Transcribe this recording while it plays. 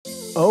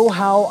Oh,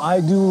 how I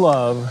do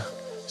love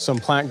some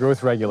plant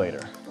growth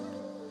regulator.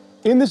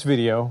 In this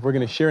video, we're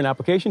gonna share an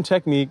application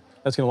technique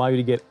that's gonna allow you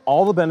to get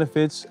all the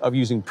benefits of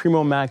using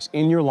Primo Maxx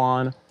in your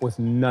lawn with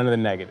none of the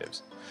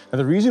negatives. Now,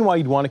 the reason why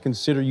you'd wanna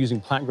consider using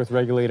plant growth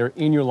regulator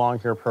in your lawn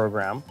care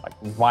program, like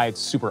why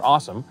it's super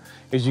awesome,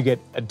 is you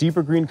get a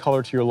deeper green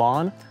color to your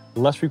lawn,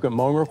 less frequent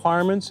mowing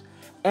requirements,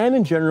 and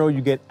in general,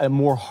 you get a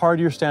more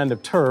hardier stand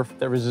of turf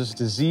that resists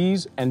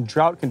disease and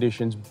drought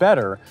conditions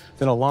better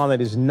than a lawn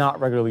that is not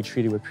regularly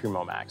treated with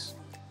Primo Maxx.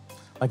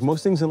 Like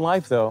most things in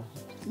life though,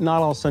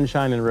 not all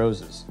sunshine and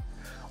roses.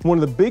 One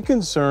of the big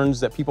concerns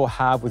that people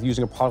have with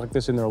using a product like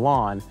this in their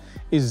lawn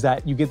is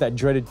that you get that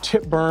dreaded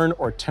tip burn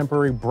or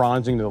temporary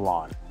bronzing to the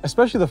lawn,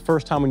 especially the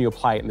first time when you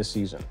apply it in the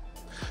season.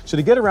 So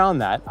to get around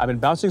that, I've been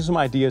bouncing some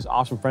ideas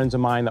off some friends of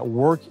mine that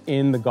work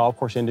in the golf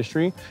course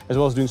industry, as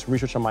well as doing some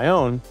research on my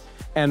own.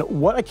 And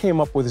what I came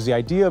up with is the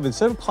idea of,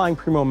 instead of applying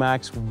Primo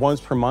Maxx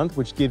once per month,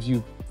 which gives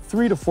you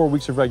 3 to 4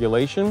 weeks of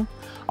regulation,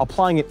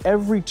 applying it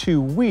every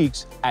 2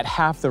 weeks at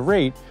half the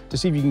rate to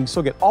see if you can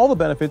still get all the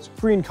benefits: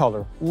 green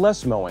color,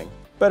 less mowing,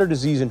 better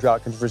disease and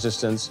drought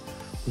resistance,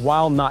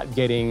 while not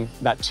getting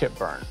that tip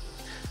burn.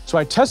 So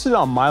I tested it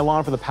on my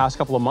lawn for the past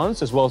couple of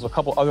months, as well as a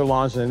couple other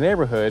lawns in the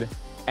neighborhood,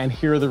 and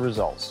here are the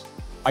results.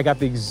 I got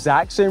the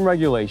exact same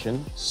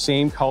regulation,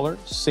 same color,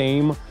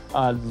 same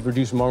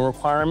reduced mowing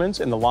requirements,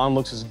 and the lawn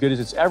looks as good as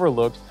it's ever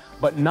looked,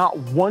 but not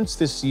once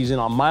this season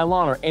on my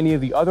lawn or any of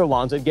the other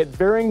lawns that get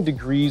varying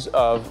degrees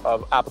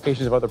of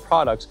applications of other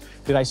products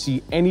did I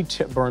see any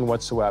tip burn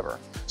whatsoever.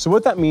 So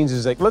what that means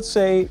is, like, let's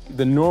say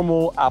the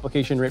normal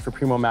application rate for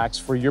Primo Maxx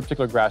for your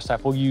particular grass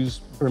type, we'll use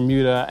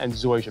Bermuda and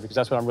Zoysia because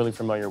that's what I'm really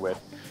familiar with,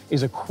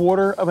 is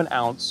 1/4 of an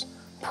ounce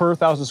per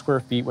 1,000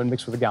 square feet when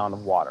mixed with a gallon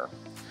of water.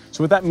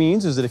 So what that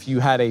means is that if you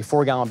had a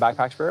 4-gallon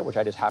backpack sprayer, which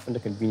I just happen to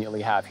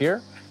conveniently have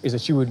here, is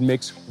that you would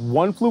mix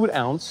 1 fluid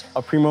ounce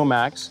of Primo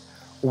Maxx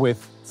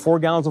with 4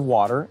 gallons of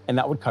water, and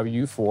that would cover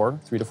you for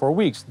 3 to 4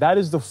 weeks. That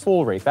is the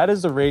full rate. That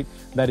is the rate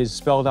that is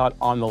spelled out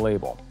on the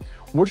label.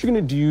 What you're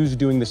gonna use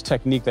doing this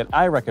technique that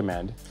I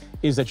recommend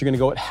is that you're gonna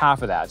go at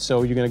half of that.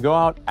 So you're gonna go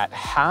out at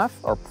half,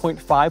 or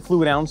 0.5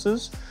 fluid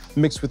ounces,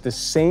 mixed with the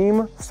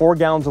same 4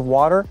 gallons of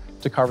water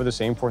to cover the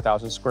same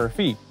 4,000 square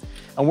feet.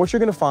 And what you're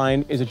gonna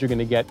find is that you're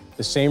gonna get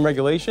the same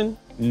regulation,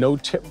 no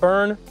tip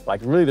burn,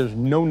 like really there's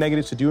no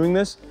negatives to doing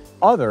this,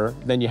 other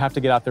than you have to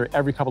get out there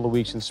every couple of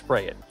weeks and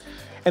spray it.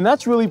 And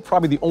that's really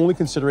probably the only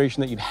consideration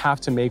that you'd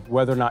have to make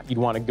whether or not you'd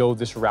wanna go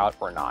this route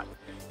or not.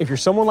 If you're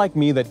someone like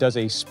me that does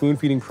a spoon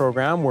feeding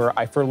program where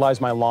I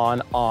fertilize my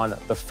lawn on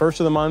the 1st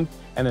of the month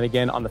and then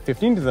again on the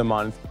 15th of the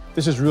month,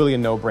 this is really a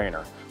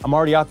no-brainer. I'm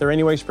already out there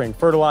anyway spraying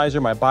fertilizer,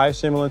 my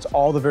biostimulants,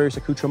 all the various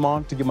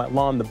accoutrements to give my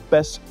lawn the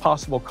best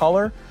possible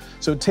color.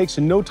 So it takes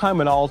no time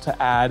at all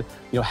to add,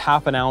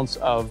 half an ounce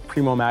of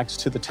Primo Maxx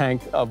to the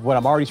tank of what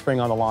I'm already spraying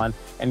on the lawn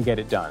and get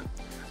it done.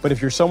 But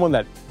if you're someone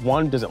that,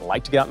 one, doesn't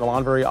like to get out in the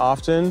lawn very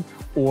often,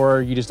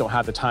 or you just don't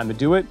have the time to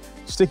do it,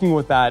 sticking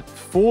with that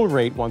full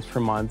rate once per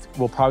month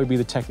will probably be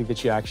the technique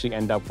that you actually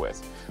end up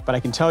with. But I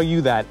can tell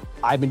you that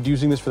I've been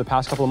using this for the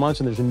past couple of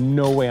months and there's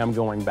no way I'm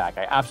going back.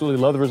 I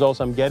absolutely love the results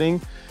I'm getting.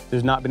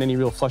 There's not been any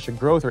real flush of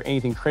growth or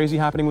anything crazy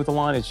happening with the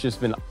lawn. It's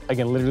just been,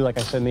 again, literally like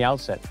I said in the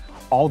outset,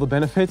 all the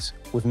benefits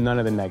with none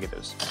of the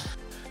negatives.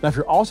 Now, if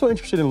you're also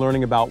interested in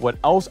learning about what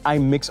else I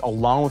mix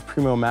along with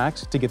Primo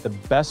Maxx to get the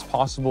best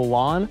possible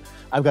lawn,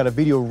 I've got a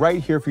video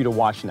right here for you to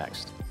watch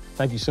next.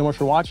 Thank you so much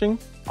for watching.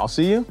 I'll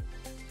see you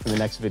in the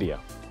next video.